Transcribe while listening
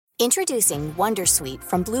Introducing Wondersuite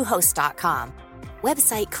from Bluehost.com.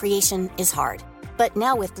 Website creation is hard, but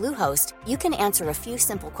now with Bluehost, you can answer a few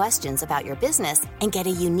simple questions about your business and get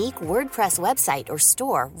a unique WordPress website or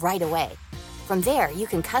store right away. From there, you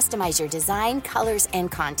can customize your design, colors,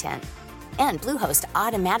 and content. And Bluehost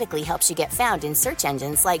automatically helps you get found in search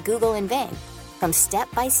engines like Google and Bing. From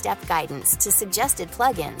step-by-step guidance to suggested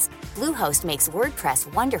plugins, Bluehost makes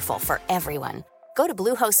WordPress wonderful for everyone. Go to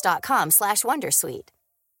bluehost.com/wondersuite.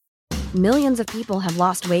 Millions of people have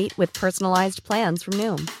lost weight with personalized plans from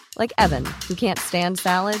Noom. Like Evan, who can't stand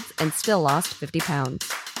salads and still lost 50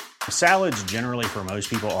 pounds. Salads generally for most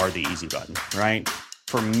people are the easy button, right?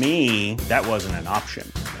 For me, that wasn't an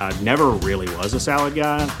option. I never really was a salad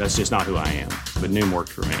guy. That's just not who I am. But Noom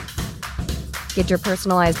worked for me. Get your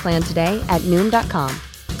personalized plan today at Noom.com.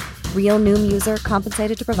 Real Noom user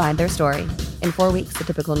compensated to provide their story. In 4 weeks, the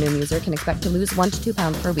typical Noom user can expect to lose 1 to 2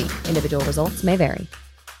 pounds per week. Individual results may vary.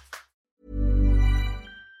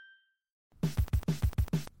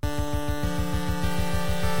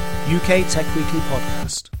 UK Tech Weekly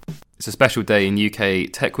Podcast. It's a special day in UK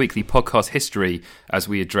Tech Weekly podcast history as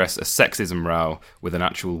we address a sexism row with an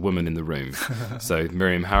actual woman in the room. So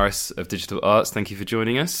Miriam Harris of Digital Arts, thank you for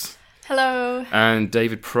joining us. Hello. And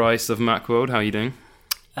David Price of Macworld, how are you doing?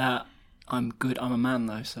 I'm good. I'm a man,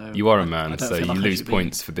 though, so... You are a man, so you like lose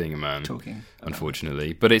points for being a man, talking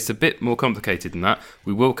unfortunately. But it's a bit more complicated than that.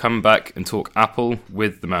 We will come back and talk Apple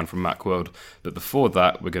with the man from Macworld. But before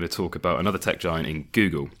that, we're going to talk about another tech giant in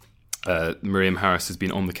Google. Miriam Harris has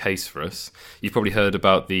been on the case for us. You've probably heard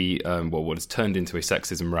about the what has turned into a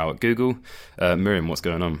sexism row at Google. Miriam, what's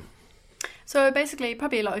going on? So basically,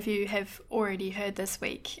 probably a lot of you have already heard this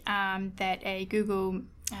week that a Google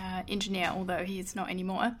engineer, although he is not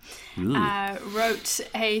anymore, wrote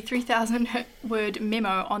a 3,000-word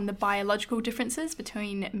memo on the biological differences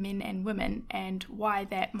between men and women and why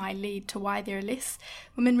that might lead to why there are less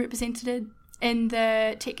women represented in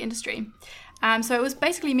the tech industry. So it was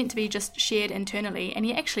basically meant to be just shared internally, and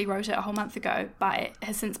he actually wrote it a whole month ago, but it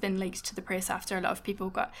has since been leaked to the press after a lot of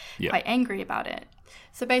people got quite angry about it.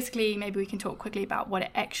 So basically, maybe we can talk quickly about what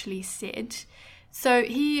it actually said. So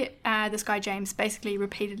this guy James, basically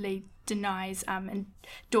repeatedly denies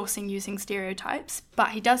endorsing using stereotypes, but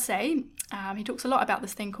he does say, he talks a lot about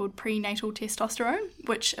this thing called prenatal testosterone,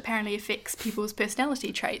 which apparently affects people's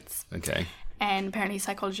personality traits. Okay. And apparently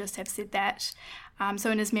psychologists have said that.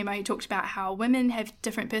 So in his memo, he talked about how women have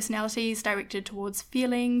different personalities directed towards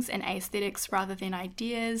feelings and aesthetics rather than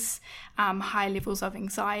ideas, high levels of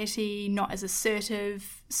anxiety, not as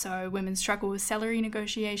assertive, so women struggle with salary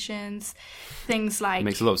negotiations, things like... He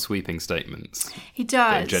makes a lot of sweeping statements. He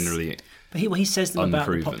does. That are generally But he says them about the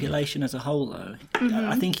unproven. population as a whole, though.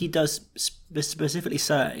 Mm-hmm. I think he does specifically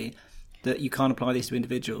say that you can't apply these to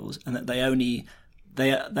individuals and that they only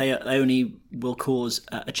will cause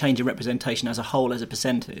a change in representation as a whole, as a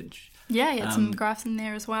percentage. Yeah, he had some graphs in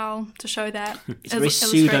there as well to show that. It's very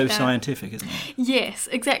pseudo-scientific, isn't it? Yes,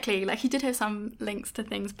 exactly. Like, he did have some links to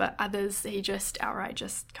things, but others he just outright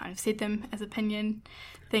just kind of said them as opinion.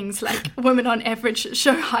 Things like women on average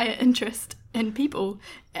show higher interest in people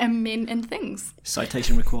and men in things.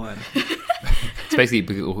 Citation required. It's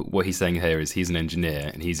basically what he's saying here is he's an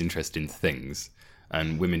engineer and he's interested in things,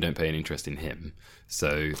 and women don't pay any interest in him.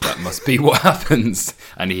 So that must be what happens.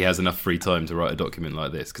 And he has enough free time to write a document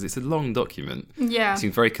like this, because it's a long document. Yeah. It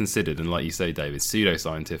seems very considered, and like you say, David,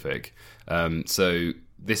 pseudoscientific. So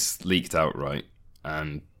this leaked outright,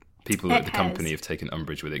 and people at the company have taken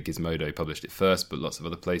umbrage with it. Gizmodo published it first, but lots of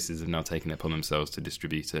other places have now taken it upon themselves to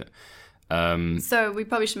distribute it. So we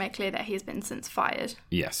probably should make clear that he has been since fired.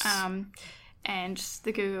 Yes. And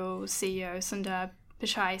the Google CEO, Sundar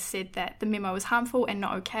Pichai, said that the memo was harmful and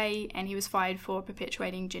not okay, and he was fired for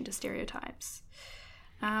perpetuating gender stereotypes.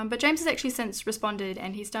 But James has actually since responded,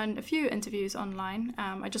 and he's done a few interviews online.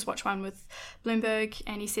 I just watched one with Bloomberg,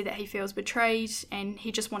 and he said that he feels betrayed, and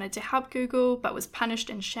he just wanted to help Google, but was punished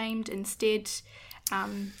and shamed instead.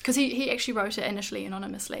 Because he actually wrote it initially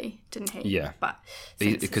anonymously, didn't he? Yeah. But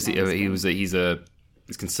because he's a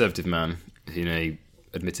conservative man in a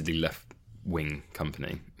admittedly left-wing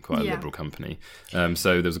company. Quite a liberal company.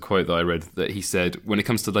 So there was a quote that I read that he said, when it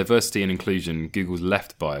comes to diversity and inclusion, Google's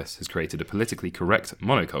left bias has created a politically correct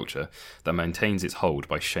monoculture that maintains its hold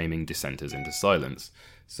by shaming dissenters into silence.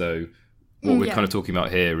 So what we're kind of talking about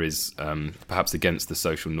here is perhaps against the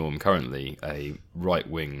social norm currently, a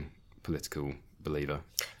right-wing political believer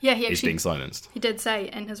he actually is being silenced. He did say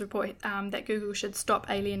in his report that Google should stop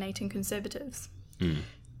alienating conservatives.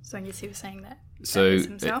 So I guess he was saying that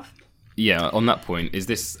himself. Yeah, on that point, is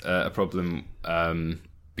this a problem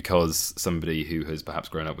because somebody who has perhaps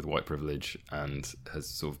grown up with white privilege and has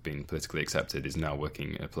sort of been politically accepted is now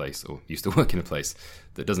working in a place, or used to work in a place,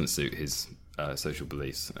 that doesn't suit his social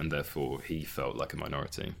beliefs, and therefore he felt like a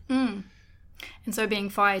minority. And so being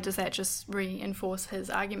fired, does that just reinforce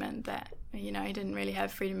his argument that, you know, he didn't really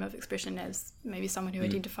have freedom of expression as maybe someone who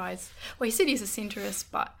identifies... Well, he said he's a centrist,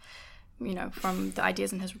 but, you know, from the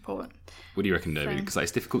ideas in his report. What do you reckon, David? Because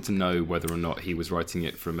it's difficult to know whether or not he was writing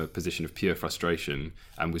it from a position of pure frustration,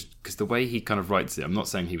 and was... Because the way he kind of writes it, I'm not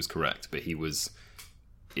saying he was correct, but he was...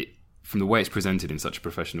 From the way it's presented in such a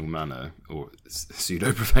professional manner, or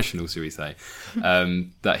pseudo-professional, shall we say,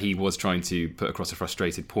 that he was trying to put across a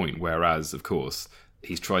frustrated point, whereas, of course,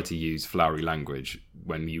 he's tried to use flowery language.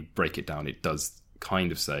 When you break it down, it does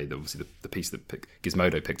kind of say that obviously the piece that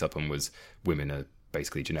Gizmodo picked up on was women are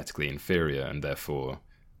basically genetically inferior, and therefore,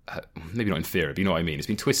 maybe not inferior, but you know what I mean. It's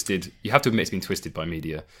been twisted. You have to admit it's been twisted by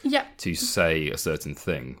media to say a certain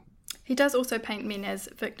thing. He does also paint men as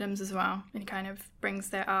victims as well, and he kind of brings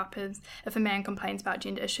that up as if a man complains about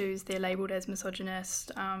gender issues, they're labelled as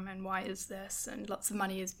misogynist, and why is this, and lots of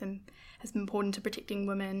money has been poured into protecting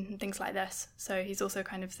women and things like this. So he's also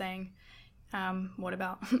kind of saying, what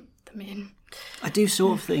about the men? I do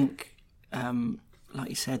sort of think, like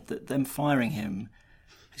you said, that them firing him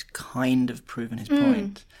has kind of proven his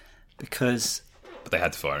point, because... But they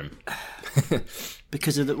had to fire him.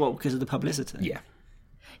 Because of the publicity? Yeah.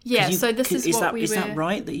 Yeah, so this is what we Is that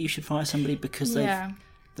right, that you should fire somebody because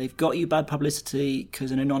they've got you bad publicity because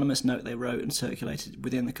an anonymous note they wrote and circulated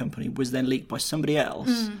within the company was then leaked by somebody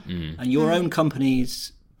else, and your own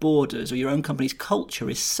company's borders or your own company's culture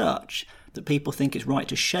is such that people think it's right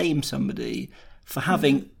to shame somebody for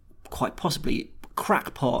having quite possibly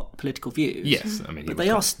crackpot political views? Yes, I mean, but they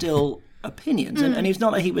are still opinions, and it's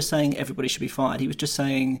not like he was saying everybody should be fired. He was just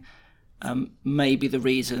saying maybe the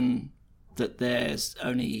reason that there's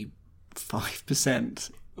only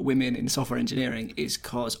 5% women in software engineering is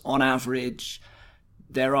because, on average,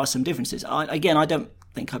 there are some differences. I don't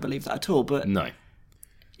think I believe that at all, but no.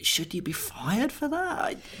 Should you be fired for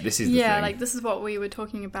that? This is the thing. Like, this is what we were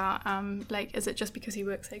talking about. Like, is it just because he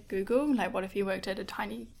works at Google? Like, what if he worked at a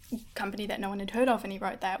tiny company that no one had heard of and he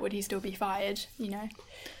wrote that? Would he still be fired, you know?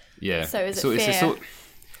 Yeah. So is it fair?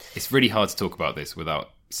 It's really hard to talk about this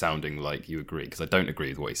without sounding like you agree, because I don't agree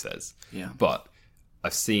with what he says. Yeah. But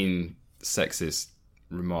I've seen sexist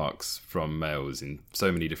remarks from males in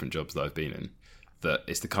so many different jobs that I've been in, that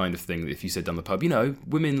it's the kind of thing that if you said down the pub, you know,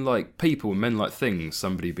 women like people and men like things,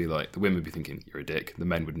 somebody would be like, the women would be thinking, you're a dick. The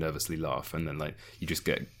men would nervously laugh, and then like you just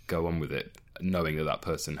go on with it, knowing that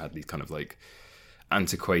person had these kind of like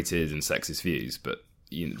antiquated and sexist views, but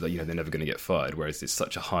you know they're never going to get fired, whereas it's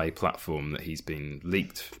such a high platform that he's been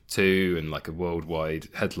leaked to, and like a worldwide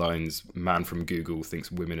headlines, man from Google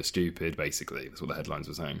thinks women are stupid, basically that's what the headlines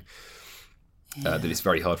were saying. That it's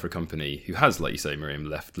very hard for a company who has, like you say, Miriam,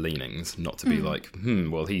 left leanings not to be like,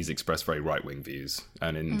 well, he's expressed very right-wing views,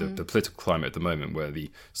 and in the political climate at the moment where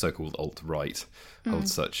the so-called alt-right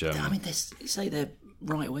holds such I mean, say they're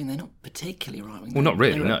right-wing, they're not particularly right-wing. Well, not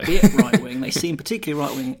really, they're no. a bit right-wing. They seem particularly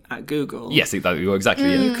right-wing at Google. Yes, exactly,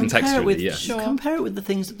 contextually, yes. Compare it with the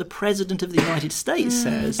things that the President of the United States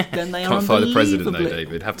says, then they are Can't fire the President, though, unbelievably...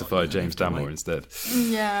 David. Have to fire James Damore instead.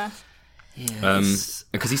 Yeah.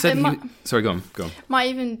 Because he said... Sorry, go on. Might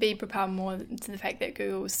even be propelled more to the fact that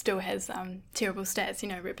Google still has terrible stats, you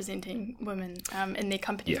know, representing women in their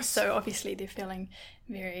companies. Yes. So obviously they're feeling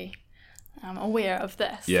very... aware of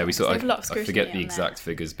this. Yeah, we saw. I forget the on exact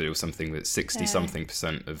figures, but it was something that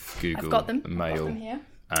 60-something% of Google I've got them. are male, I've got them here.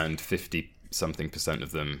 and 50-something%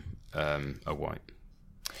 of them are white.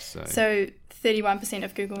 So 31%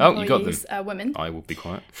 of Google employees are women. I will be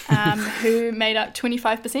quiet. Who made up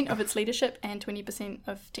 25% of its leadership and 20%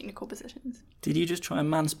 of technical positions. Did you just try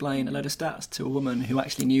and mansplain a load of stats to a woman who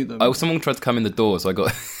actually knew them? Oh, someone tried to come in the door, so I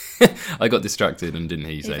got I got distracted and didn't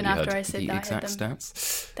hear you say Even you after had I said the that, exact I had them.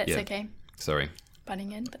 stats. That's okay. Sorry.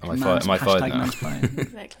 Butting in. But Am I fired now?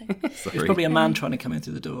 Exactly. It's probably a man trying to come in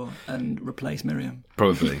through the door and replace Miriam.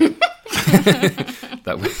 Probably.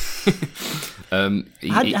 That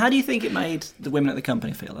How do you think it made the women at the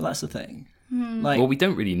company feel? That's the thing. Well, we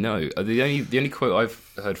don't really know. The only quote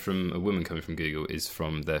I've heard from a woman coming from Google is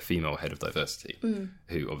from their female head of diversity,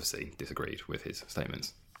 who obviously disagreed with his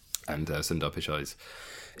statements. And Sundar Pichai's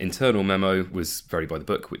internal memo was very by the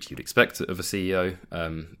book, which you'd expect of a CEO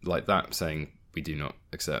like that, saying we do not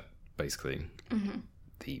accept, basically,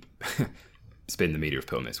 the spin the media have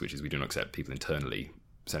put on this, which is we do not accept people internally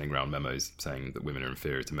sending around memos saying that women are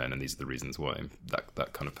inferior to men, and these are the reasons why,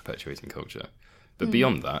 that kind of perpetuating culture. But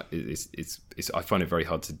beyond that, it's I find it very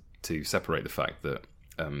hard to separate the fact that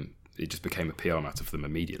it just became a PR matter for them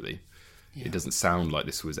immediately. Yeah. It doesn't sound like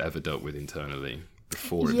this was ever dealt with internally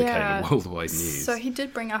before it became a worldwide news. So he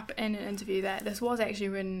did bring up in an interview that this was actually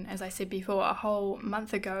written, as I said before, a whole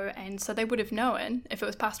month ago, and so they would have known if it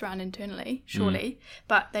was passed around internally, surely,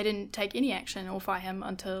 but they didn't take any action or fire him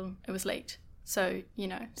until it was leaked. So,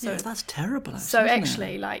 that's terrible. So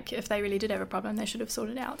actually, like, if they really did have a problem, they should have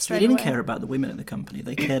sorted it out straight away. They didn't care about the women in the company.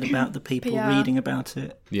 They cared about the people reading about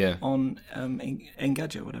it on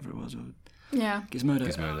Engadget, whatever it was. Or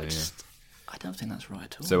Gizmodo. I don't think that's right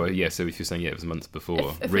at all. So so if you're saying it was months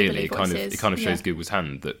before, if really it kind of shows Google's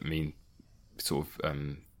hand that, I mean, sort of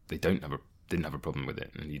they didn't have a problem with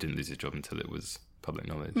it, and you didn't lose your job until it was public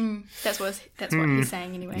knowledge. That's what he's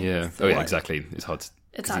saying anyway. Yeah. So exactly. It's hard.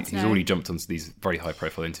 He's already jumped onto these very high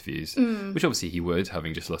profile interviews, which obviously he would,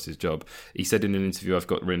 having just lost his job. He said in an interview I've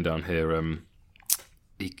got written down here,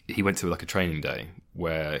 he went to like a training day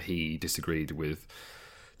where he disagreed with.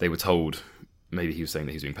 They were told. Maybe he was saying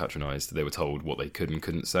that he was being patronised. They were told what they could and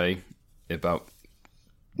couldn't say about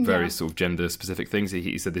various sort of gender-specific things.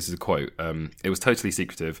 He said, this is a quote, it was totally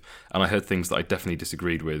secretive, and I heard things that I definitely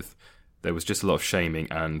disagreed with. There was just a lot of shaming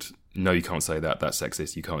and, no, you can't say that, that's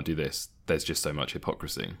sexist, you can't do this. There's just so much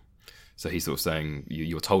hypocrisy. So he's sort of saying,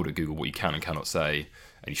 you're told at Google what you can and cannot say,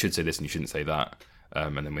 and you should say this and you shouldn't say that.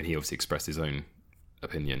 And then when he obviously expressed his own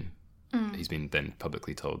opinion, he's been then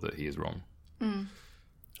publicly told that he is wrong.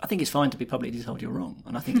 I think it's fine to be publicly told you're wrong,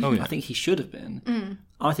 and I think he should have been.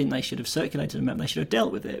 I think they should have circulated a memo. They should have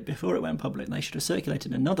dealt with it before it went public. They should have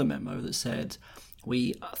circulated another memo that said,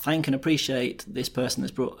 "We thank and appreciate this person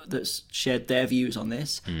that's shared their views on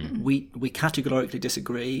this. We categorically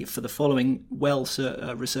disagree for the following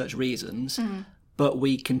researched reasons, but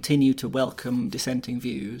we continue to welcome dissenting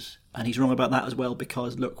views." And he's wrong about that as well,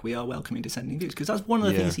 because look, we are welcoming dissenting views, because that's one of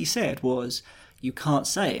the things he said was, you can't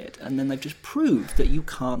say it, and then they've just proved that you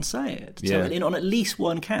can't say it. So on at least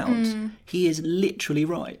one count, he is literally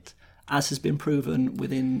right, as has been proven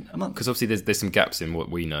within a month. Because obviously there's some gaps in what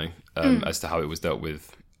we know as to how it was dealt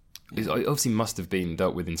with. It obviously must have been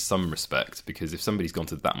dealt with in some respect, because if somebody's gone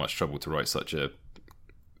to that much trouble to write such a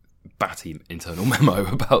batty internal memo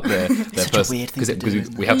about their person, because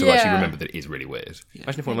we have to actually remember that it is really weird.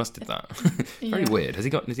 Imagine if one else did that. Very weird. Has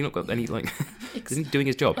he not got any, like, isn't he doing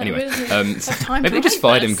his job anyway? Maybe they just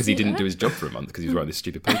fired him because he didn't do his job for a month because he was writing this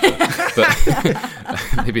stupid paper.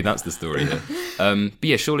 But maybe that's the story here. But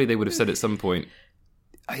yeah, surely they would have said at some point.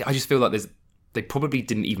 I just feel like they probably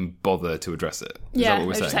didn't even bother to address it. Is that what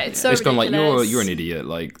we're saying? It's so gone like, you're an idiot.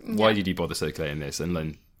 Like, why did you bother circulating this? And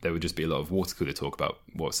then there would just be a lot of water cooler talk about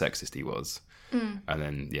what sexist he was. And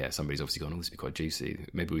then, somebody's obviously gone, this would be quite juicy.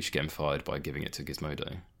 Maybe we should get him fired by giving it to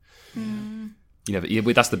Gizmodo.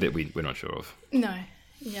 That's the bit we're not sure of. No,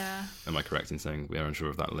 yeah. Am I correct in saying we are unsure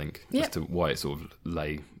of that link? As to why it sort of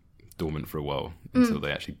lay dormant for a while until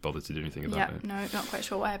they actually bothered to do anything about it. No, not quite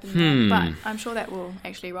sure what happened there, but I'm sure that will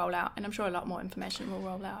actually roll out, and I'm sure a lot more information will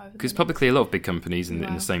roll out. Because publicly, a lot of big companies in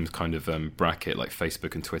the same kind of bracket, like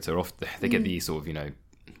Facebook and Twitter, often they get these sort of,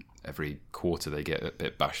 every quarter they get a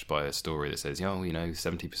bit bashed by a story that says,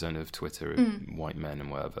 70% of Twitter are white men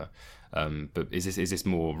and whatever. But is this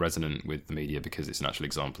more resonant with the media because it's an actual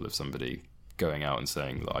example of somebody going out and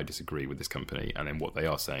saying that I disagree with this company, and then what they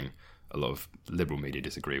are saying, a lot of liberal media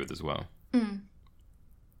disagree with as well?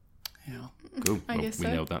 Yeah. Cool. I guess we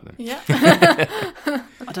so. nailed that then. Yeah.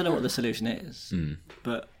 I don't know what the solution is,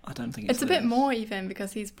 but I don't think it's a bit more even,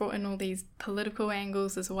 because he's brought in all these political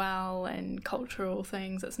angles as well and cultural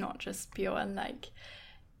things. It's not just pure a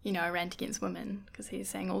rant against women, because he's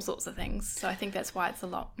saying all sorts of things. So I think that's why it's a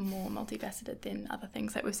lot more multifaceted than other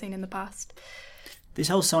things that we've seen in the past. This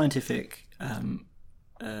whole scientific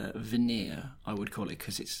veneer, I would call it,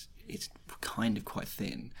 because it's kind of quite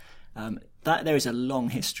thin. That there is a long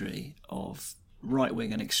history of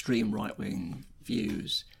right-wing and extreme right-wing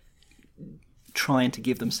views trying to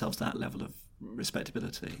give themselves that level of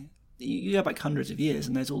respectability. You go back hundreds of years,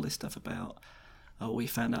 and there's all this stuff about, we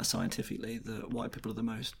found out scientifically that white people are the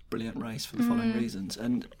most brilliant race for the following reasons.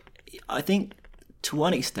 And I think, to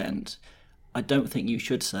one extent, I don't think you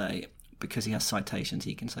should say, because he has citations,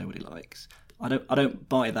 he can say what he likes. I don't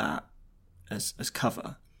buy that as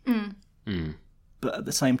cover. But at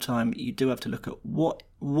the same time, you do have to look at what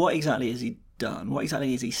exactly has he done? What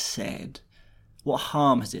exactly has he said? What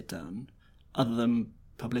harm has it done, other than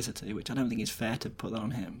publicity, which I don't think is fair to put that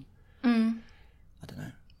on him. I don't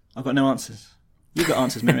know. I've got no answers. You've got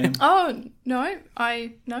answers, Miriam. Oh, no.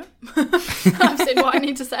 No. I've said what I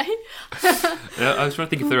need to say. I was trying to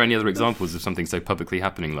think if there are any other examples of something so publicly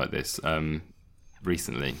happening like this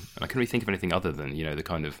recently. And I couldn't really think of anything other than, the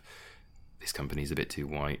kind of, this company's a bit too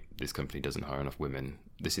white, this company doesn't hire enough women,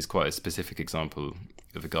 this is quite a specific example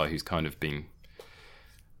of a guy who's kind of been,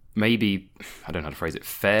 maybe, I don't know how to phrase it,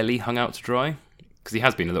 fairly hung out to dry. Because he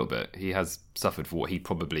has been a little bit. He has suffered for what he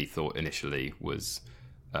probably thought initially was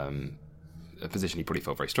a position he probably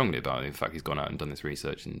felt very strongly about. In fact, he's gone out and done this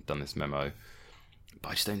research and done this memo. But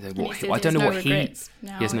I just don't know what he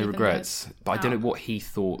has no regrets. But I don't know what he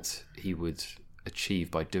thought he would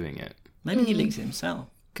achieve by doing it. Maybe he leaks it himself,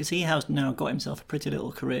 because he has now got himself a pretty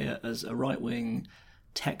little career as a right-wing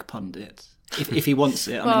tech pundit. If he wants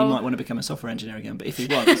it, I mean, he might want to become a software engineer again, but if he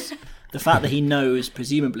wants, the fact that he knows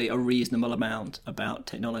presumably a reasonable amount about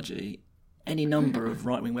technology, any number of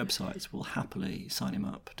right-wing websites will happily sign him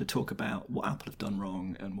up to talk about what Apple have done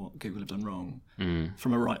wrong and what Google have done wrong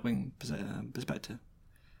from a right-wing perspective.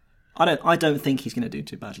 I don't think he's going to do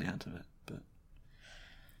too badly out of it, but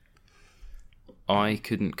I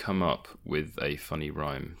couldn't come up with a funny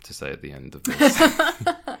rhyme to say at the end of this.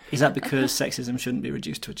 Is that because sexism shouldn't be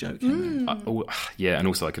reduced to a joke? Yeah, and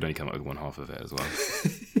also I could only come up with one half of it as well.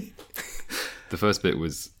 The first bit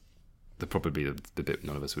was probably the bit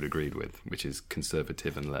none of us would have agreed with, which is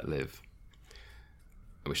conservative and let live,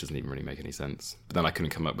 which doesn't even really make any sense. But then I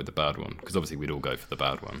couldn't come up with the bad one, because obviously we'd all go for the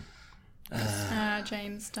bad one.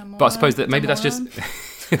 James Damore. But I suppose that maybe that's just...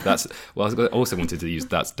 I also wanted to use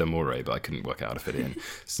that's Damore, but I couldn't work out how to fit it in.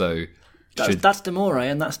 So... That's Damore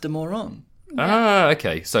and that's Damoron.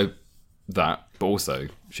 Okay. So that, but also,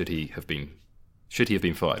 should he have been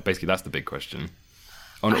fired? Basically, that's the big question.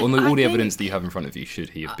 On all the evidence that you have in front of you,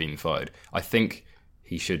 should he have been fired? I think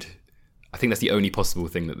he should. I think that's the only possible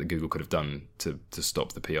thing that the Google could have done to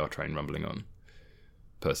stop the PR train rumbling on.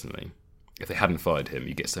 Personally, if they hadn't fired him,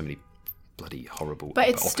 you get so many bloody horrible. But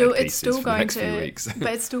it's still going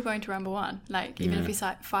to rumble on. Like, even if he's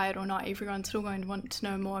fired or not, everyone's still going to want to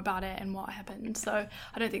know more about it and what happened. So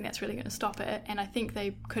I don't think that's really going to stop it. And I think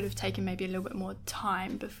they could have taken maybe a little bit more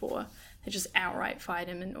time before they just outright fired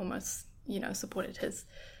him and almost, supported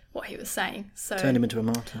what he was saying. So turn him into a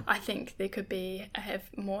martyr. I think there could be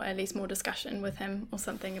at least more discussion with him or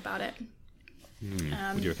something about it.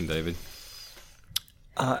 What do you reckon, David?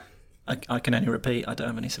 I can only repeat, I don't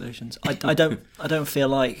have any solutions. I don't feel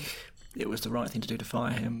like it was the right thing to do to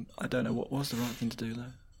fire him. I don't know what was the right thing to do,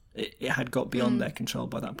 though. It had got beyond their control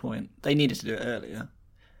by that point. They needed to do it earlier.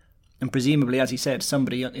 And presumably, as he said,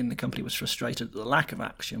 somebody in the company was frustrated at the lack of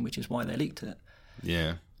action, which is why they leaked it.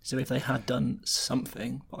 Yeah. So if they had done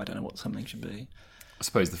something, I don't know what something should be. I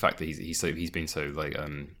suppose the fact that he's been so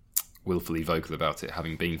willfully vocal about it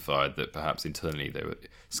having been fired, that perhaps internally they were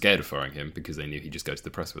scared of firing him because they knew he'd just go to the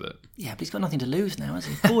press with it. Yeah, but he's got nothing to lose now, has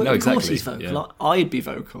he? No, exactly. Of course he's vocal. Yeah. I'd be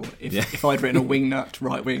vocal if I'd written a wingnut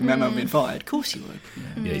right-wing memo and been fired. Of course you would.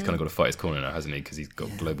 Yeah, he's kind of got to fight his corner now, hasn't he? Because he's got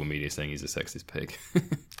global media saying he's a sexist pig.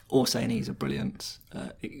 Or saying he's a brilliant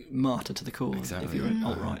martyr to the cause, exactly. If you're an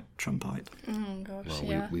alt-right Trumpite. Oh, gosh,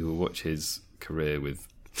 well, we will watch his career with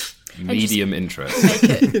medium interest.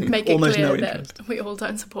 Make it clear that we all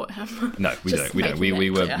don't support him. No, we don't.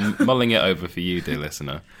 We were mulling it over for you, dear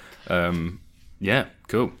listener. Yeah,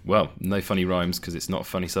 cool. Well, no funny rhymes because it's not a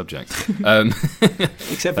funny subject.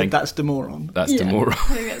 Except for that's Damoron. That's Damoron.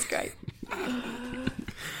 I think that's great.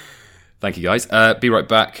 Thank you, guys. Be right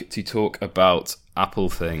back to talk about Apple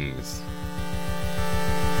things.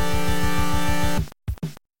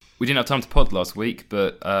 We didn't have time to pod last week,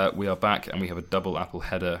 but we are back and we have a double Apple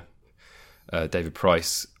header. David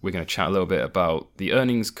Price, we're going to chat a little bit about the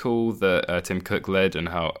earnings call that Tim Cook led and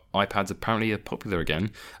how iPads apparently are popular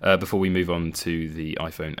again, before we move on to the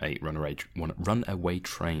iPhone 8 runaway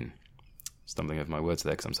train. Stumbling over my words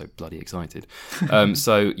there because I'm so bloody excited.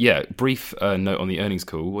 So, brief note on the earnings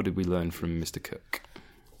call. What did we learn from Mr. Cook?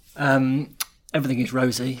 Everything is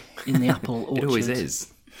rosy in the Apple orchard. It always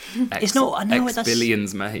is. It's not. I know X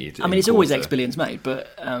billions made. I mean, it's always X billions made, but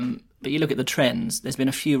you look at the trends. There's been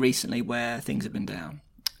a few recently where things have been down,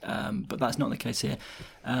 but that's not the case here.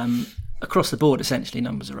 Across the board, essentially,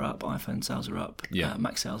 numbers are up. iPhone sales are up.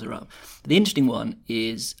 Mac sales are up. The interesting one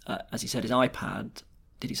is, as he said, is iPad.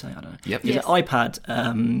 Did he say? I don't know. Yep. Yes. iPad,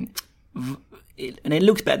 and it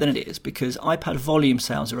looks better than it is because iPad volume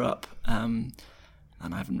sales are up.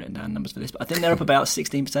 And I haven't written down numbers for this, but I think they're up about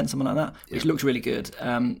 16%, something like that, which looks really good.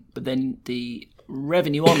 But then the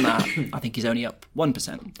revenue on that, I think, is only up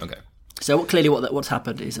 1%. Okay. So clearly what's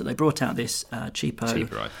happened is that they brought out this cheaper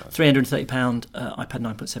iPad. £330 iPad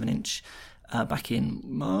 9.7 inch back in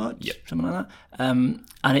March, something like that.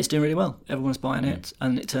 And it's doing really well. Everyone's buying it.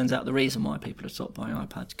 And it turns out the reason why people have stopped buying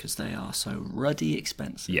iPads because they are so ruddy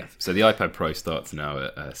expensive. Yeah, so the iPad Pro starts now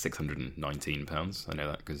at £619. I know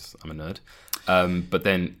that because I'm a nerd. But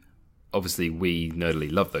then, obviously, we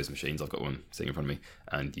nerdily love those machines. I've got one sitting in front of me,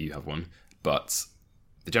 and you have one. But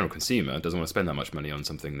the general consumer doesn't want to spend that much money on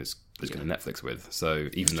something that's going to Netflix with. So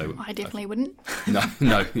even though I definitely wouldn't. No,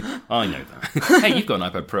 I know that. Hey, you've got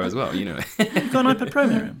an iPad Pro as well, you know. You've got an iPad Pro,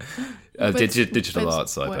 Miriam? Digital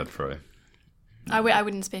Arts iPad work. Pro. I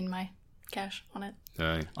wouldn't spend my cash on it.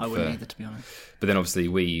 No, I wouldn't either, to be honest. But then obviously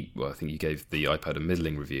I think you gave the iPad a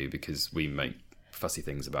middling review because we make fussy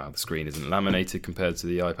things about how the screen isn't laminated compared to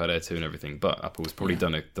the iPad Air 2 and everything. But Apple's probably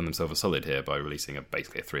done themselves a solid here by releasing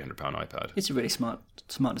basically a £300 iPad. It's a really smart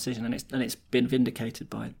decision, and it's been vindicated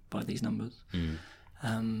by these numbers.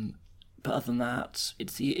 But other than that,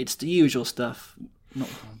 it's the usual stuff.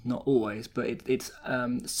 Not always, but it's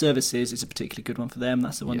services is a particularly good one for them.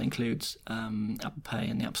 That's the one that includes Apple Pay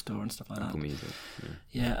and the App Store and stuff like that. Apple Music.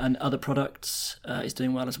 Yeah, and other products is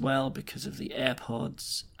doing well as well because of the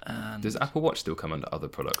AirPods. And does Apple Watch still come under other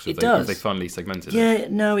products? It does. Have they finally segmented it? Yeah,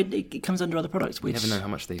 no, it comes under other products. We never know how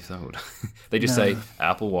much they've sold. They just say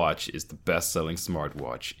Apple Watch is the best-selling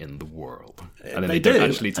smartwatch in the world, and then they don't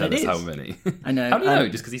actually tell us how many. I know. How do you know?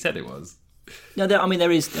 Just because he said it was. No,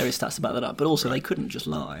 there is stats to back that up, but also they couldn't just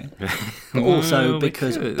lie. But also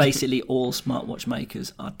because basically all smartwatch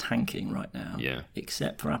makers are tanking right now,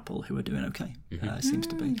 except for Apple, who are doing okay. It seems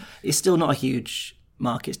to be. It's still not a huge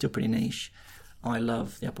market; it's still pretty niche. I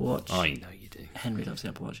love the Apple Watch. I know you do. Henry loves the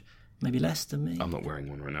Apple Watch. Maybe less than me. I'm not wearing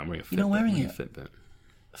one right now. I'm wearing a Fitbit. You're not wearing it? Fitbit.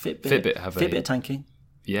 Fitbit are tanking.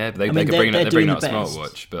 Yeah, but they're bringing out a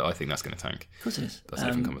smartwatch, but I think that's going to tank. Of course it is. That's a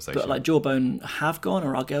different conversation. But like Jawbone have gone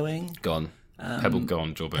or are going. Gone. Pebble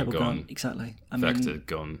gone, Jawbone gone. Exactly. Vector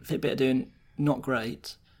gone. Fitbit are doing not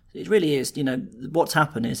great. It really is. What's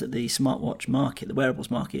happened is that the smartwatch market, the wearables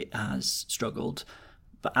market, has struggled,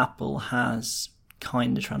 but Apple has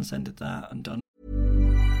kind of transcended that and done.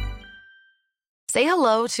 Say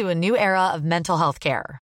hello to a new era of mental health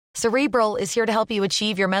care. Cerebral is here to help you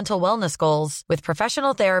achieve your mental wellness goals with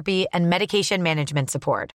professional therapy and medication management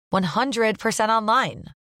support. 100% online.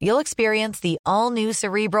 You'll experience the all-new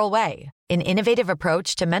Cerebral Way, an innovative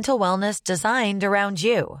approach to mental wellness designed around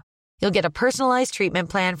you. You'll get a personalized treatment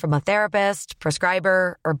plan from a therapist,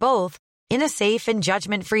 prescriber, or both in a safe and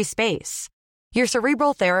judgment-free space. Your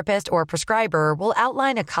Cerebral therapist or prescriber will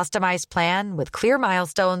outline a customized plan with clear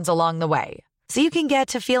milestones along the way, so you can get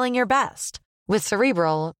to feeling your best. With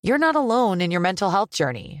Cerebral, you're not alone in your mental health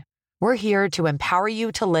journey. We're here to empower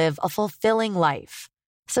you to live a fulfilling life.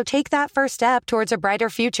 So take that first step towards a brighter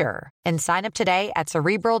future and sign up today at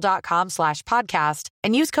Cerebral.com/podcast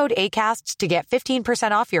and use code ACAST to get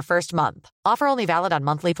 15% off your first month. Offer only valid on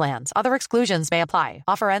monthly plans. Other exclusions may apply.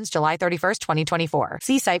 Offer ends July 31st, 2024.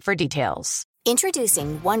 See site for details.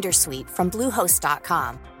 Introducing Wondersuite from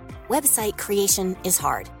Bluehost.com. Website creation is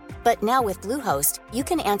hard, but now with Bluehost, you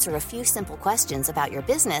can answer a few simple questions about your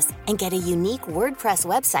business and get a unique WordPress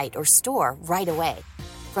website or store right away.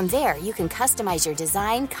 From there, you can customize your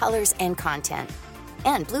design, colors, and content.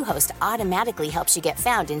 And Bluehost automatically helps you get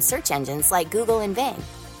found in search engines like Google and Bing.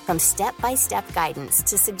 From step-by-step guidance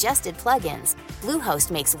to suggested plugins,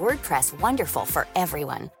 Bluehost makes WordPress wonderful for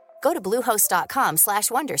everyone. Go to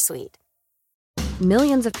Bluehost.com/Wondersuite.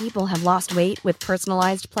 Millions of people have lost weight with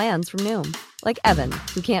personalized plans from Noom. Like Evan,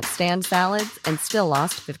 who can't stand salads and still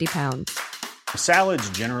lost 50 pounds. Salads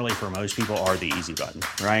generally for most people are the easy button,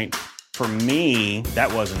 right? For me,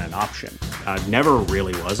 that wasn't an option. I never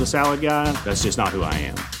really was a salad guy. That's just not who I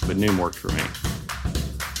am. But Noom worked for me.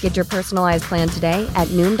 Get your personalized plan today at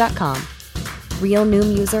Noom.com. Real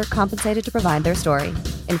Noom user compensated to provide their story.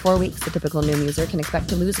 In 4 weeks, the typical Noom user can expect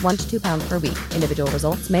to lose 1 to 2 pounds per week. Individual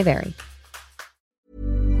results may vary.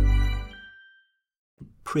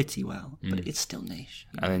 Pretty well, but it's still niche.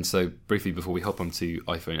 And then, so briefly before we hop onto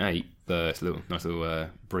iPhone 8, the nice little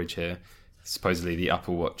bridge here. Supposedly the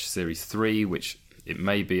Apple Watch Series 3, which it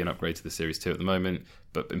may be an upgrade to the Series 2 at the moment,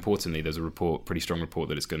 but importantly, there's a pretty strong report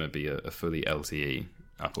that it's going to be a fully LTE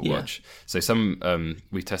Apple Watch. So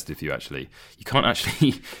we've tested a few actually. You can't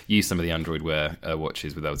actually use some of the Android Wear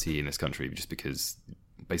watches with LTE in this country just because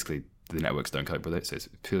basically the networks don't cope with it. So it's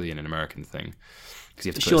purely an American thing. Because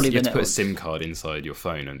you have to put a SIM card inside your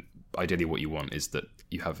phone, and ideally what you want is that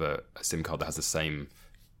you have a SIM card that has the same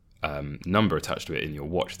number attached to it in your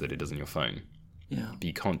watch that it does in your phone. Yeah. But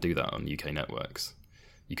you can't do that on UK networks.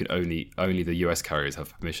 You can only the US carriers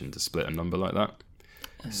have permission to split a number like that.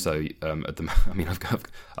 So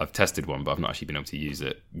I've tested one, but I've not actually been able to use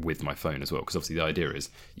it with my phone as well. Because obviously the idea is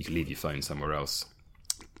you can leave your phone somewhere else,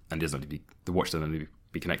 and the watch doesn't have to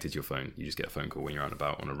be connected to your phone. You just get a phone call when you're out and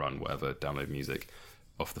about on a run, whatever, download music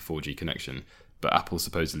off the 4G connection. But Apple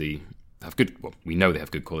supposedly we know they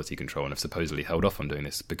have good quality control and have supposedly held off on doing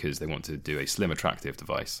this because they want to do a slim, attractive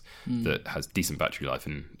device that has decent battery life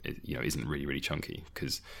and isn't really, really chunky.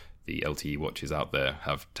 Because the LTE watches out there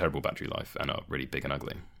have terrible battery life and are really big and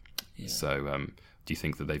ugly. Yeah. So do you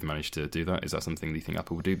think that they've managed to do that? Is that something that you think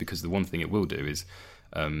Apple will do? Because the one thing it will do is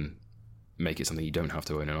make it something you don't have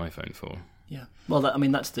to own an iPhone for. Yeah. Well,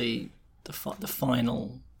 that's the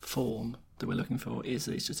final form that we're looking for. Is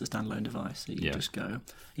it's just a standalone device that you just go.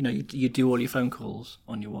 You do all your phone calls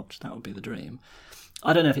on your watch. That would be the dream.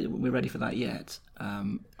 I don't know if we're ready for that yet,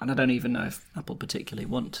 and I don't even know if Apple particularly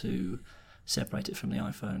want to separate it from the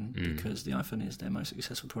iPhone because the iPhone is their most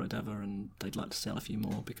successful product ever, and they'd like to sell a few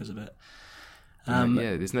more because of it.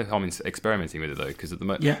 There's no harm in experimenting with it though, because at the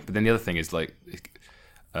moment. Yeah. But then the other thing is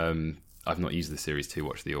I've not used the Series 2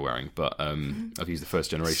 watch that you're wearing, but I've used the first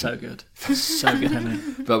generation. So good, Henry.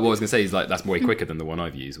 But what I was going to say is that's way quicker than the one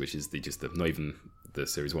I've used, which is not even the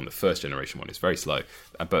Series 1, the first generation one. It's very slow.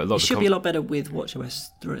 But a lot it should be a lot better with watchOS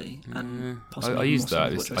 3 and possibly. I use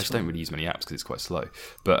that. I just don't really use many apps because it's quite slow.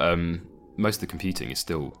 But most of the computing is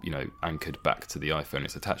still anchored back to the iPhone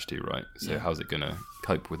it's attached to, right? So how's it going to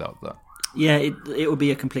cope without that? Yeah, it would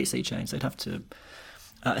be a complete sea change. They'd have to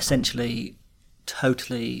essentially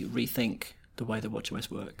totally rethink the way that watchOS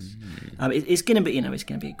works. It's going to be, it's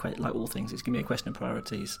going to be quite, like all things. It's going to be a question of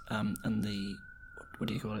priorities and the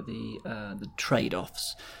the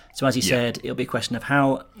trade-offs. So as you said, it'll be a question of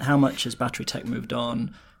how much has battery tech moved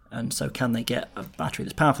on, and so can they get a battery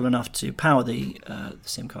that's powerful enough to power the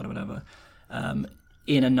SIM card or whatever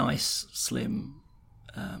in a nice slim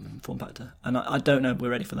form factor. And I don't know if we're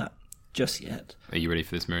ready for that just yet. Are you ready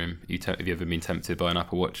for this, Miriam? Have you ever been tempted by an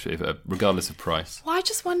Apple Watch, regardless of price? Well, I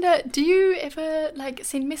just wonder, do you ever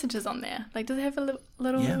send messages on there? Does it have a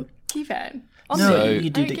little keypad? No, you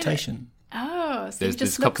do dictation. Oh, so there's you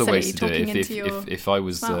just a couple of ways to do it. If I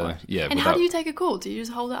was, and how do you take a call? Do you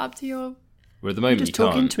just hold it up to your? Well, at the moment you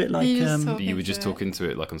can't. Into it like you would just talk into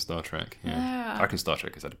it like on Star Trek. Yeah. I reckon Star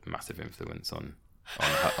Trek has had a massive influence on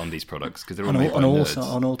these products because they're all made by nerds.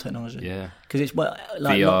 On all technology. Yeah, because it's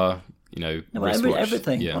VR.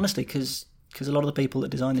 Everything. Yeah. Honestly, because a lot of the people that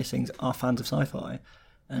design these things are fans of sci-fi,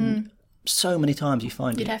 and so many times you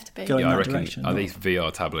find you'd have to be going that direction. Are these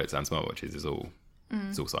VR tablets and smartwatches is all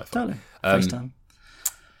sci-fi. Totally. FaceTime.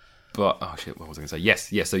 But what was I going to say?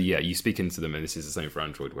 Yes. So you speak into them, and this is the same for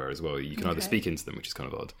Android Wear as well. You can either speak into them, which is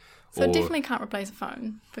kind of odd. So it definitely can't replace a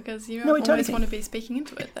phone because you always want to be speaking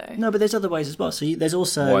into it, though. No, but there's other ways as well. So there's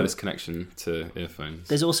also wireless connection to earphones.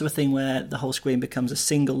 There's also a thing where the whole screen becomes a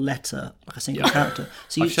single letter, like a single character.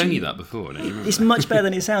 So I've shown you that before. Don't you remember? It's much better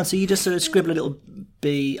than it sounds. So you just sort of scribble a little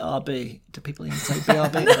BRB. Do people even say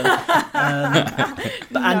BRB?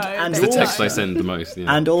 It's the text I send the most.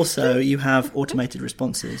 Yeah. And also you have automated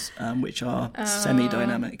responses, which are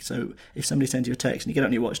semi-dynamic. So if somebody sends you a text and you get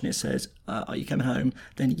on your watch and it says, "Are you coming home?"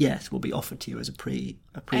 then yes, will be offered to you as a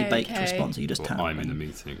pre-baked response. So you just tap. I'm in the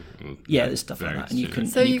meeting. There's stuff like that, and you can.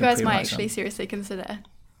 So you guys might actually seriously consider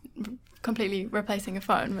completely replacing a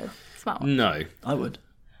phone with smartwatch. No, I would.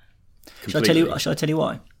 Shall I tell you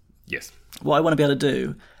why? Yes. What I want to be able to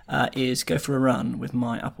do is go for a run with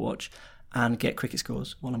my Apple Watch and get cricket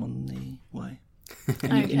scores while I'm on the way.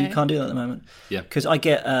 And you can't do that at the moment. Yeah. Because I've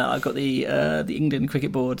got the England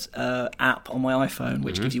Cricket Board app on my iPhone,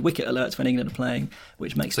 which gives you wicket alerts when England are playing,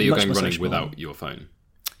 which makes it much more So you're going running sociable. without your phone?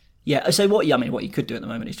 Yeah. So what you could do at the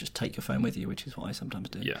moment is just take your phone with you, which is what I sometimes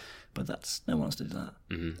do. Yeah. But no one wants to do that.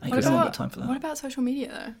 Mm-hmm. I haven't got time for that. What about social media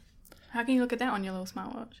though? How can you look at that on your little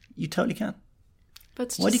smartwatch? You totally can.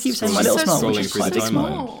 But why do you keep saying my little smartwatch? It's quite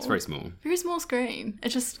small. It's very small. Very small screen. It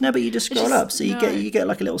just but you just scroll up. So you get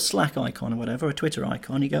like a little Slack icon or whatever, a Twitter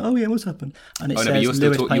icon. You go, oh yeah, what's happened? And it says but you're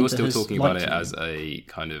still Lewis talking Painter about it as a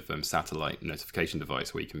kind of satellite notification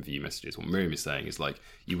device where you can view messages. What Miriam is saying is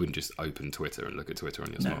you wouldn't just open Twitter and look at Twitter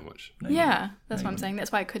on your smartwatch. That's what I'm saying.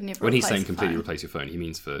 That's why I could never. When he's saying completely replace your phone, he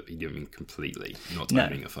don't mean completely not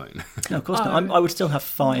owning a phone. No, of course not. I would still have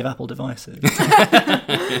 5 Apple devices.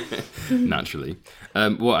 Naturally.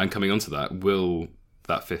 And coming on to that, will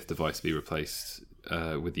that 5th device be replaced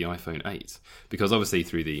with the iPhone 8? Because obviously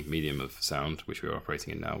through the medium of sound, which we're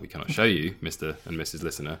operating in now, we cannot show you, Mr. and Mrs.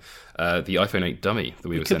 Listener, the iPhone 8 dummy that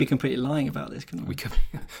we could be completely lying about this, couldn't we? We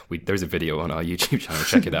could. There's a video on our YouTube channel,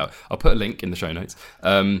 check it out. I'll put a link in the show notes.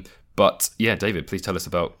 But yeah, David, please tell us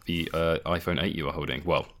about the iPhone 8 you are holding.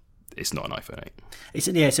 Well, it's not an iPhone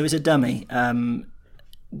 8. So it's a dummy.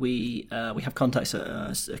 We have contacts at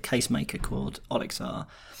a case maker called Olexar,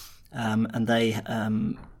 and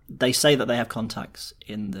they say that they have contacts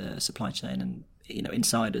in the supply chain and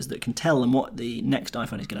insiders that can tell them what the next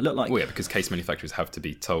iPhone is going to look like. Well, yeah, because case manufacturers have to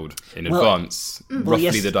be told in advance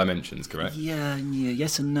roughly the dimensions, correct? Yeah,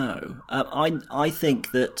 yes and no. I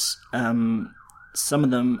think that some of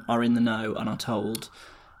them are in the know and are told,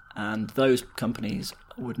 and those companies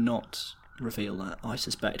would not reveal that, I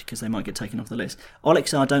suspect, because they might get taken off the list.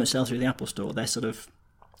 OLXR don't sell through the Apple Store. They're sort of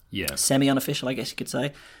semi-unofficial, I guess you could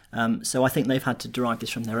say. So I think they've had to derive this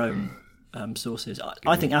from their own sources.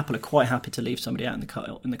 I think Apple are quite happy to leave somebody out in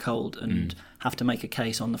the cold and have to make a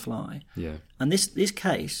case on the fly. Yeah. And this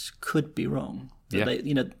case could be wrong. Yeah,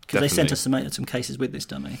 because they sent us some cases with this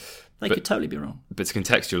dummy. They could totally be wrong. But to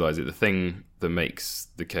contextualise it, the thing that makes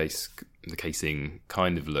the casing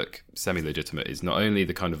kind of look semi-legitimate is not only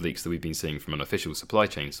the kind of leaks that we've been seeing from unofficial supply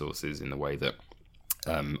chain sources in the way that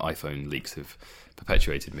iPhone leaks have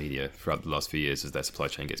perpetuated media throughout the last few years as their supply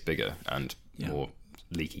chain gets bigger and more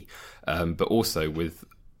leaky, but also with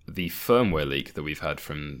the firmware leak that we've had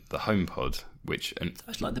from the HomePod, which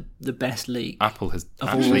that's like the best leak. Apple has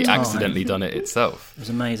actually accidentally done it itself. It was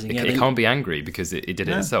amazing. It can't be angry because it did it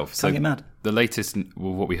itself. So get mad. The latest,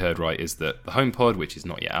 what we heard is that the HomePod, which is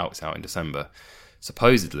not yet out, it's out in December,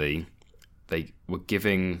 supposedly they were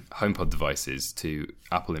giving HomePod devices to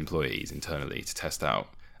Apple employees internally to test out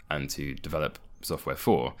and to develop software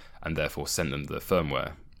for, and therefore sent them the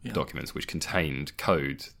firmware documents, which contained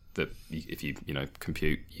code that if you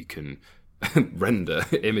compute, you can render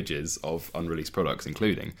images of unreleased products,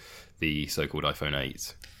 including the so-called iPhone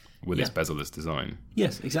 8 with its bezel-less design.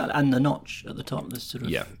 Yes, exactly, and the notch at the top. There's so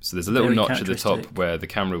there's a little notch at the top where the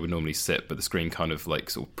camera would normally sit, but the screen kind of like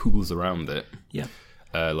sort of pools around it. Yeah,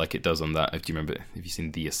 like it does on that. Do you remember? Have you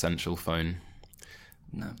seen the Essential phone?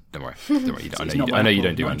 No. Don't worry. I know you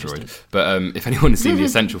don't do Android. But if anyone has seen the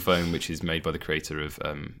Essential phone, which is made by the creator of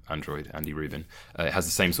Android, Andy Rubin, it has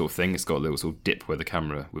the same sort of thing. It's got a little sort of dip where the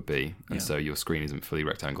camera would be. And so your screen isn't fully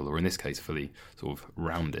rectangle, or in this case, fully sort of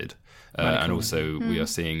rounded. And also we are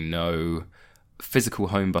seeing no physical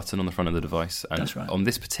home button on the front of the device. And that's right. On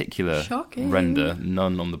this particular render,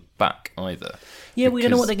 none on the back either. Yeah, we don't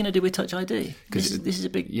know what they're going to do with Touch ID. This is a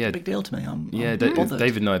big deal to me. I'm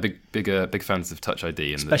David and I are big fans of Touch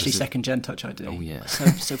ID, and especially second-gen Touch ID. Oh yeah,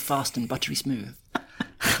 so fast and buttery smooth.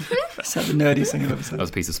 That's the nerdiest thing I've ever said. That was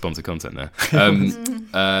a piece of sponsored content there.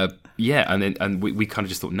 And we kind of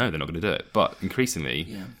just thought, no, they're not going to do it. But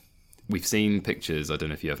increasingly, we've seen pictures, I don't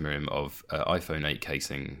know if you have, Miriam, of iPhone 8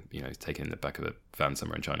 casing, taken in the back of a van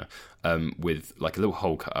somewhere in China, with like a little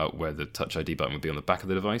hole cut out where the Touch ID button would be on the back of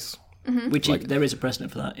the device. Mm-hmm. Which there is a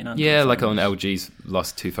precedent for that in Android. Yeah, like on LG's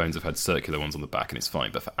last two phones have had circular ones on the back and it's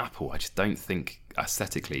fine. But for Apple, I just don't think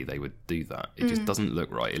aesthetically they would do that. It just doesn't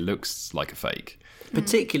look right. It looks like a fake.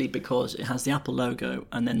 Particularly because it has the Apple logo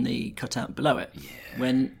and then the cutout below it. Yeah.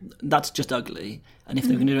 When that's just ugly. And if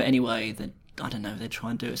they're going to do it anyway, then I don't know, they try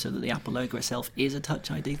and do it so that the Apple logo itself is a Touch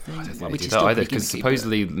ID thing. I don't think they do that either, because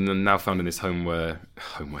supposedly now found in this HomePod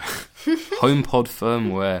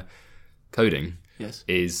firmware coding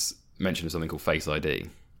is mention of something called Face ID.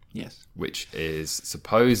 Yes. Which is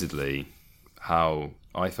supposedly how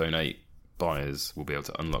iPhone 8 buyers will be able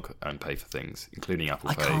to unlock and pay for things, including Apple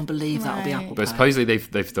Pay. I can't believe that'll be Apple Pay. But supposedly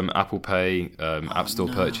they've done Apple Pay, App Store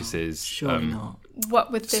purchases. Surely not.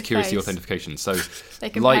 What with their security face? Authentication. So,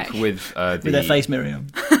 like pay. With their face, Miriam.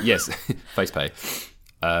 Yes, Face Pay.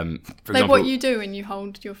 For example, what you do when you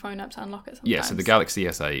hold your phone up to unlock it sometimes. Yeah, so the Galaxy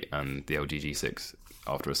S8 and the LG G6,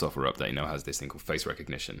 after a software update, now has this thing called face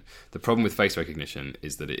recognition. The problem with face recognition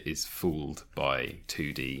is that it is fooled by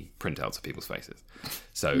 2D printouts of people's faces.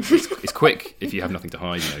 So it's quick if you have nothing to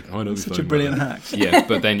hide. Such a brilliant hack. Yeah,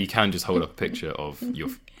 but then you can just hold up a picture of your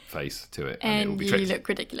face to it, and it will be tricked. You look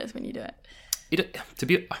ridiculous when you do it. You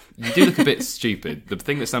do look a bit stupid. The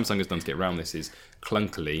thing that Samsung has done to get around this is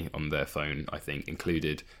clunkily on their phone, I think,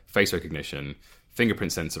 included face recognition,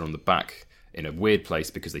 fingerprint sensor on the back in a weird place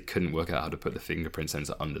because they couldn't work out how to put the fingerprint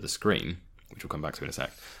sensor under the screen, which we'll come back to in a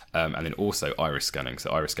sec. And then also iris scanning.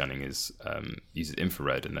 So iris scanning uses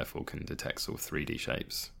infrared and therefore can detect sort of 3D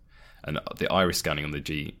shapes. And the iris scanning on the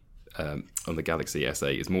Galaxy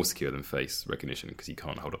S8 is more secure than face recognition because you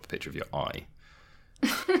can't hold up a picture of your eye.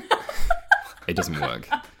 It doesn't work.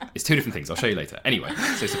 It's two different things. I'll show you later. Anyway,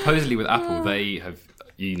 so supposedly with Apple, they have,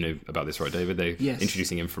 you know about this, right, David? They're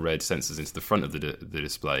introducing infrared sensors into the front of the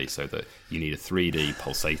display so that you need a 3D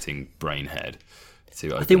pulsating brain head.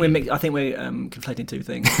 I think we're conflating two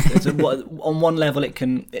things. So on one level, it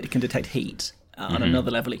can detect heat. On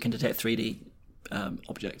another level, it can detect 3D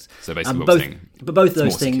objects. So basically, both of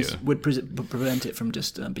those things would prevent it from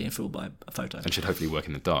just being fooled by a photo, and should hopefully work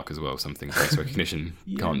in the dark as well. Something face recognition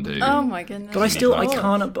can't do. Oh my goodness!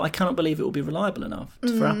 But I cannot believe it will be reliable enough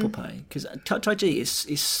for Apple Pay, because Touch ID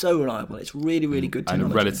is so reliable. It's really good technology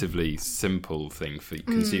and a relatively simple thing for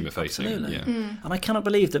consumer facing. Absolutely. Yeah. And I cannot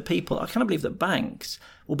believe that banks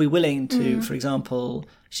will be willing to, for example,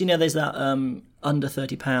 there's that under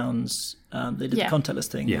 £30, they did the contactless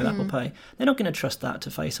thing with Apple Pay. They're not going to trust that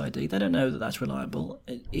to Face ID. They don't know that that's reliable.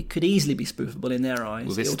 It could easily be spoofable in their eyes.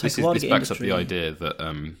 Well, this backs up the idea that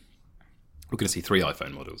we're going to see 3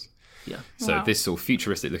 iPhone models. Yeah. So this sort of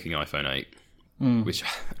futuristic-looking iPhone 8, which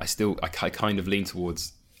I kind of lean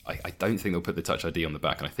towards. I don't think they'll put the Touch ID on the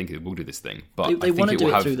back, and I think it will do this thing. But they want to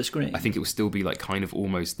do it through the screen. I think it will still be like kind of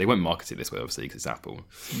almost. They won't market it this way, obviously, because it's Apple.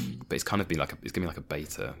 But it's kind of it's going to be like a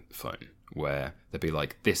beta phone where they'll be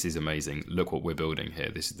like, "This is amazing. Look what we're building here.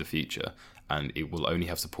 This is the future," and it will only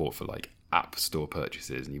have support for like App Store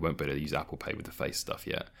purchases, and you won't be able to use Apple Pay with the Face stuff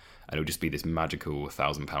yet. And it'll just be this magical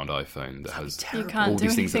 £1,000 iPhone that has all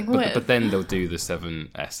these things. But then they'll do the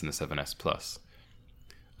 7S and the 7S Plus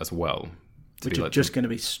as well. Which are just going to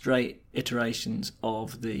be straight iterations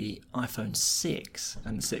of the iPhone 6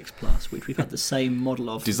 and 6 Plus, which we've had the same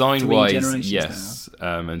model of design-wise, yes.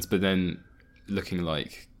 But then looking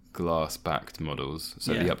like glass-backed models.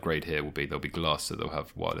 So the upgrade here they'll be glass, so they'll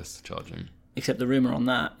have wireless charging. Except the rumour on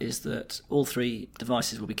that is that all 3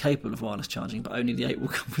 devices will be capable of wireless charging, but only the 8 will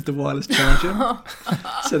come with the wireless charger.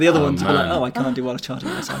 So the other ones will be like, I can't do wireless charging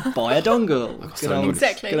unless I buy a dongle.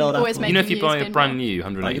 Exactly. Always if you buy a brand new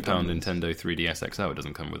 £180 Nintendo 3DS XL, it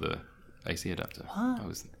doesn't come with a AC adapter. What? I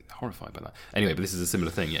was horrified by that. Anyway, but this is a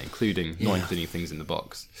similar thing, including things in the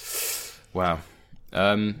box. Wow.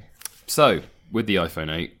 So, with the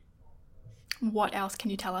iPhone 8... What else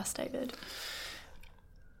can you tell us, David?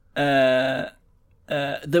 That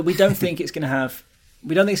we don't think it's going to have.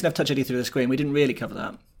 We don't think it's going to have Touch ID through the screen. We didn't really cover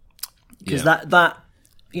that because that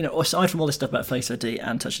aside from all this stuff about Face ID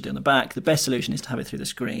and Touch ID on the back, the best solution is to have it through the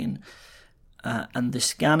screen. And the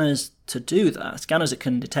scanners to do that, scanners that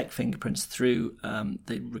can detect fingerprints through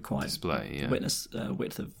the required display,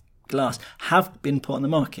 width of glass, have been put on the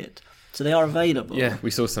market, so they are available. Yeah,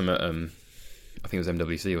 we saw some at I think it was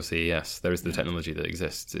MWC or CES. There is the technology that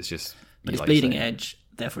exists. It's just it's bleeding edge.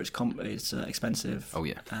 Therefore, it's expensive. Oh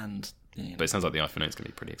yeah, and but it sounds like the iPhone 8 is going to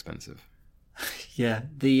be pretty expensive. Yeah,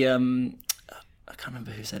 the I can't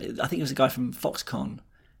remember who said it. I think it was a guy from Foxconn.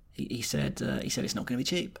 He said it's not going to be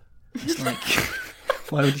cheap. It's like,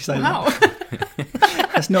 why would you say that?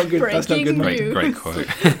 That's not good. That's not good. Great quote.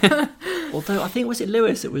 Although I think was it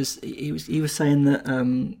Lewis? It was he was saying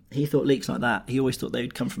that he thought leaks like that. He always thought they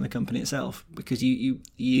would come from the company itself because you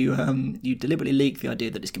deliberately leak the idea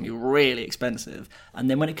that it's going to be really expensive, and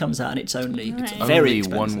then when it comes out and it's very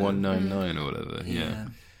expensive, 1199 or whatever. Yeah.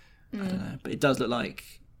 I don't know, but it does look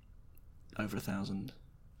like over 1,000.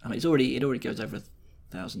 I mean, it already goes over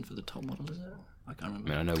 1,000 for the top model, does it? I can't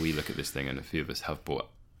remember. I know we look at this thing, and a few of us have bought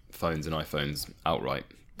phones and iPhones outright.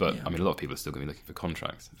 But, I mean, a lot of people are still going to be looking for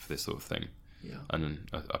contracts for this sort of thing. Yeah. And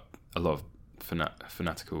a lot of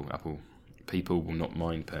fanatical Apple people will not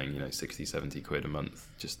mind paying, 60, 70 quid a month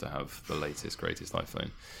just to have the latest, greatest iPhone.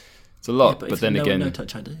 It's a lot, but then again... No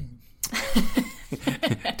Touch ID.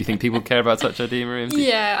 Do you think people care about Touch ID, Miriam?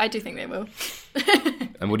 Yeah, I do think they will.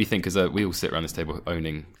 And what do you think? Because we all sit around this table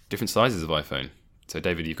owning different sizes of iPhone. So,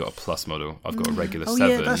 David, you've got a Plus model. I've got a regular 7.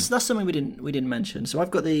 Yeah, that's something we didn't mention. So I've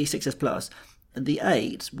got the 6S Plus. And the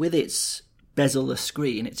 8, with its bezel-less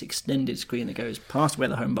screen, its extended screen that goes past where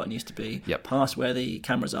the home button used to be, past where the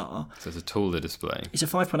cameras are. So it's a taller display. It's a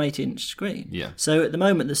 5.8-inch screen. Yeah. So at the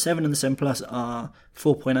moment, the 7 and the 7 Plus are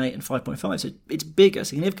 4.8 and 5.5. So it's bigger,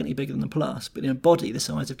 significantly bigger than the Plus, but in a body the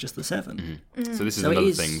size of just the 7. Mm-hmm. Mm. So this is another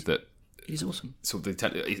thing that... It is awesome. So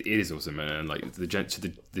it is awesome, and like the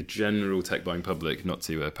general tech buying public, not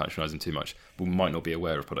to patronise them too much, might not be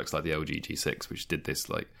aware of products like the LG G6, which did this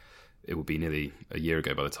like... It will be nearly a year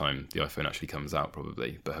ago by the time the iPhone actually comes out,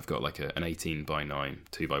 probably, but have got like an 18:9,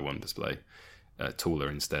 2:1 display, taller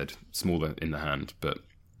instead, smaller in the hand. But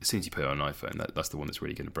as soon as you put it on an iPhone, that's the one that's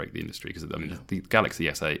really going to break the industry. Because the Galaxy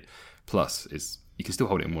S8 Plus you can still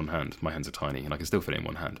hold it in one hand. My hands are tiny, and I can still fit it in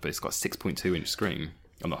one hand. But it's got a 6.2-inch screen.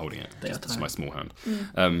 I'm not holding it; it's my small hand.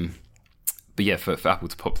 But yeah, for Apple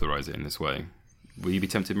to popularise it in this way, will you be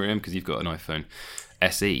tempted, Miriam? Because you've got an iPhone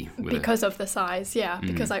SE because of the size,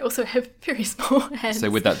 because I also have very small hands. So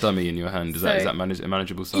with that dummy in your hand, is that a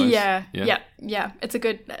manageable size? Yeah. It's a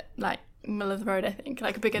good middle of the road, I think,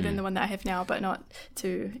 like bigger than the one that I have now, but not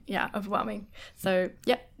too overwhelming. So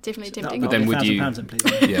definitely tempting. But then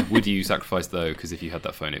would you sacrifice though? Because if you had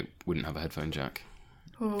that phone, it wouldn't have a headphone jack.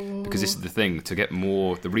 Ooh. Because this is the thing, to get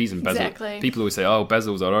more, the reason people always say,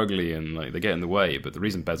 bezels are ugly and like they get in the way, but the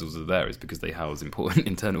reason bezels are there is because they house important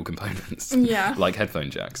internal components, like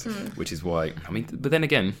headphone jacks, which is why, but then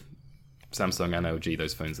again, Samsung and LG,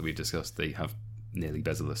 those phones that we've discussed, they have nearly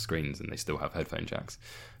bezel-less screens and they still have headphone jacks,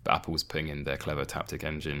 but Apple's putting in their clever Taptic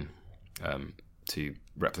engine to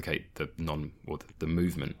replicate the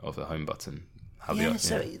movement of a home button.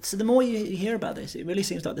 So the more you hear about this, it really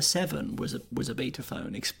seems like the 7 was a beta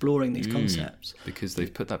phone exploring these concepts. Because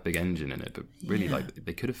they've put that big engine in it, but really, like,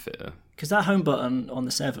 they could have fit a... Because that home button on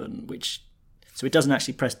the 7, so it doesn't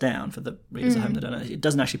actually press down, for the readers at home that don't know, it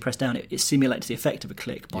doesn't actually press down, it simulates the effect of a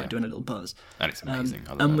click by doing a little buzz. And it's amazing.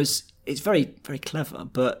 I love that. It's very, very clever,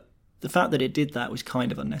 but the fact that it did that was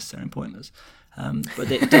kind of unnecessary and pointless. But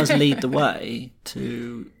it does lead the way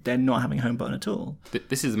to then not having a home button at all.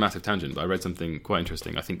 This is a massive tangent, but I read something quite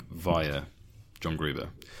interesting, I think via John Gruber.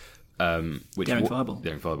 Daring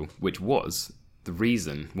Fireball, which was the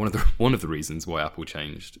reason, one of the reasons why Apple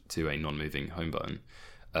changed to a non-moving home button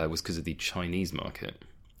was because of the Chinese market.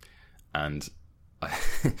 And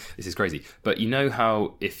this is crazy, but you know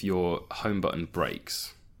how if your home button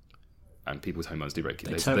breaks, and people's home buttons do break,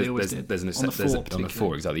 there's on the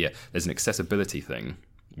 4, exactly, yeah. There's an accessibility thing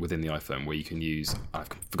within the iPhone where you can use, I've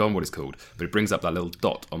forgotten what it's called, but it brings up that little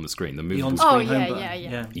dot on the screen, the movable screen home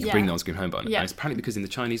button. You can bring the on-screen home button. And it's apparently because in the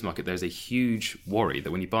Chinese market there's a huge worry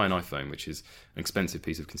that when you buy an iPhone, which is an expensive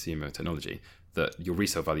piece of consumer technology, that your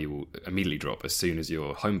resale value will immediately drop as soon as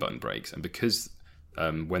your home button breaks. And because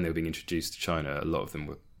when they were being introduced to China, a lot of them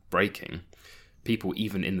were breaking, people,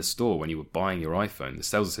 even in the store, when you were buying your iPhone, the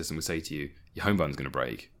sales assistant would say to you, your home button's going to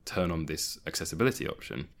break, turn on this accessibility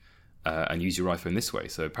option and use your iPhone this way.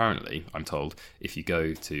 So apparently, I'm told, if you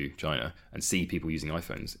go to China and see people using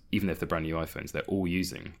iPhones, even if they're brand new iPhones, they're all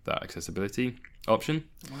using that accessibility option.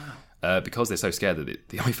 Wow. Because they're so scared that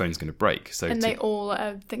the iPhone's going to break. They all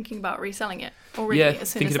are thinking about reselling it already as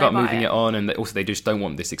soon thinking as about moving it on, and they just don't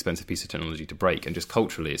want this expensive piece of technology to break. And just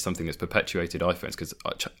culturally, it's something that's perpetuated iPhones, because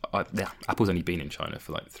Apple's only been in China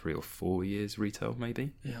for like 3 or 4 years retail, maybe.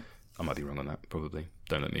 Yeah, I might be wrong on that, probably.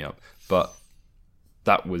 Don't look me up. But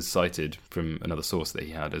that was cited from another source that he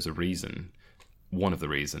had as a reason, one of the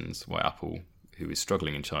reasons why Apple, who is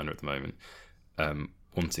struggling in China at the moment,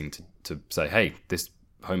 wanting to say, hey, this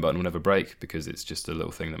home button will never break, because it's just a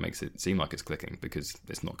little thing that makes it seem like it's clicking, because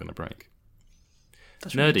it's not going to break.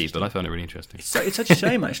 That's really nerdy, but I found it really interesting. It's such a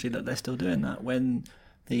shame, actually, that they're still doing that when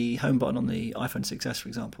the home button on the iPhone 6S, for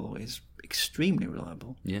example, is extremely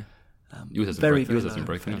reliable. Yeah. Yours hasn't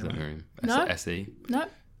broken, has it, Miriam? No. SE? No.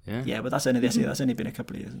 Yeah, but that's only the SE. That's only been a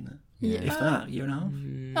couple of years, isn't it? Yeah. If that, year and a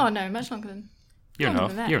half? Oh, no, much longer than Year and a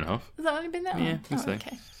half. Has that only been that long? Yeah, I think so.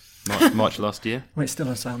 Okay. March last year. Well, it's still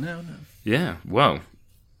on sale now, isn't it? Yeah, well,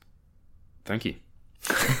 thank you.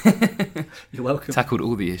 You're welcome. Tackled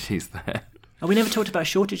all the issues there. Oh, we never talked about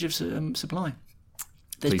shortage of supply.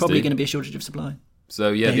 There's probably going to be a shortage of supply.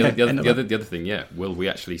 So the other thing, will we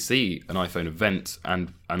actually see an iPhone event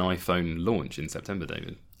and an iPhone launch in September,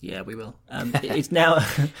 David? Yeah, we will. It's now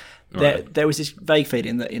there was this vague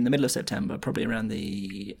feeling that in the middle of September, probably around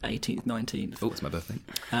the 18th, 19th. Oh, it's my birthday.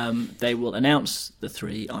 They will announce the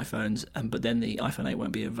 3 iPhones, but then the iPhone 8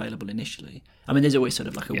 won't be available initially. I mean, there's always sort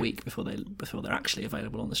of like a week before they're actually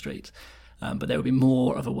available on the streets. But there will be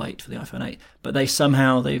more of a wait for the iPhone 8. But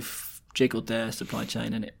they've jiggled their supply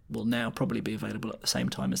chain, and it will now probably be available at the same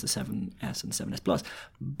time as the 7S and 7S Plus.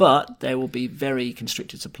 But there will be very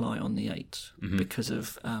constricted supply on the 8 because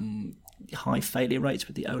of high failure rates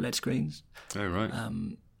with the OLED screens. Oh, right.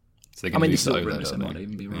 So this is all rumours, so it might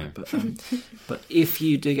even be right. Yeah. But if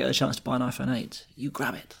you do get a chance to buy an iPhone 8, you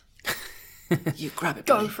grab it. You grab it.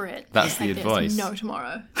 Go for it. That's the advice. No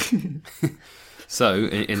tomorrow. So,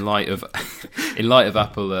 in light of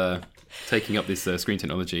Apple taking up this screen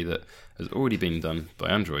technology that has already been done by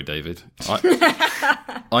Android, David,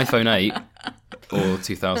 iPhone 8 or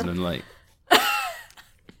 2000 and late?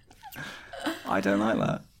 I don't like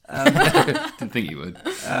that. Didn't think you would.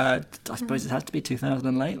 I suppose it has to be 2000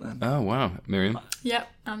 and late then. Oh, wow. Miriam?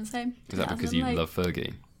 Yep, I'm the same. Is that because you love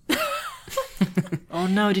Fergie? Oh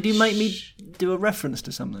no, did you make me do a reference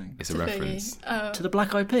to something? It's a reference. To the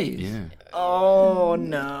Black Eyed Peas? Yeah. Oh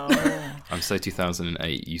no. I'm so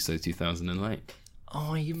 2008, you so 2000 and late.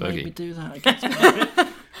 Oh, you made me do that again.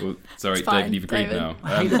 Well, sorry, David, you've agreed now.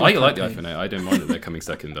 I like the iPhone 8. I don't mind that they're coming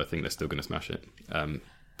second. I think they're still going to smash it.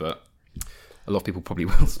 But a lot of people probably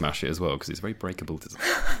will smash it as well, because it's very breakable design.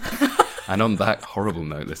 And on that horrible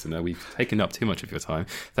note, listener, we've taken up too much of your time.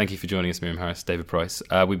 Thank you for joining us, Miriam Harris, David Price.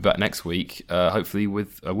 We'll be back next week, hopefully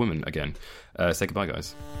with a woman again. Say goodbye,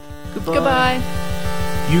 guys. Goodbye.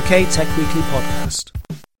 UK Tech Weekly Podcast.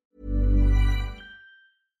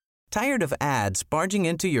 Tired of ads barging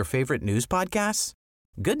into your favorite news podcasts?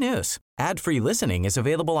 Good news. Ad-free listening is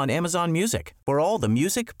available on Amazon Music for all the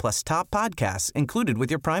music plus top podcasts included with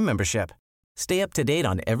your Prime membership. Stay up to date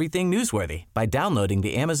on everything newsworthy by downloading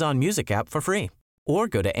the Amazon Music app for free, or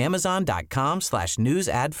go to amazon.com/news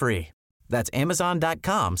ad free. That's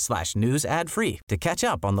Amazon.com/news ad free to catch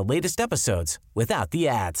up on the latest episodes without the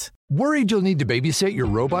ads. Worried you'll need to babysit your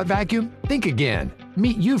robot vacuum? Think again.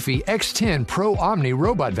 Meet Eufy X10 Pro Omni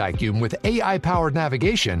Robot Vacuum with AI-powered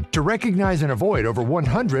navigation to recognize and avoid over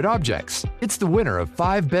 100 objects. It's the winner of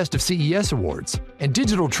 5 Best of CES awards. And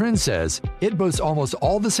Digital Trends says it boasts almost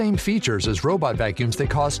all the same features as robot vacuums that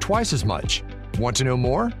cost twice as much. Want to know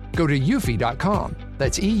more? Go to eufy.com.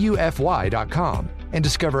 That's EUFY.com. And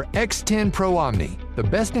discover X10 Pro Omni, the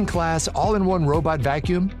best-in-class all-in-one robot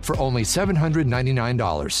vacuum for only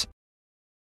 $799.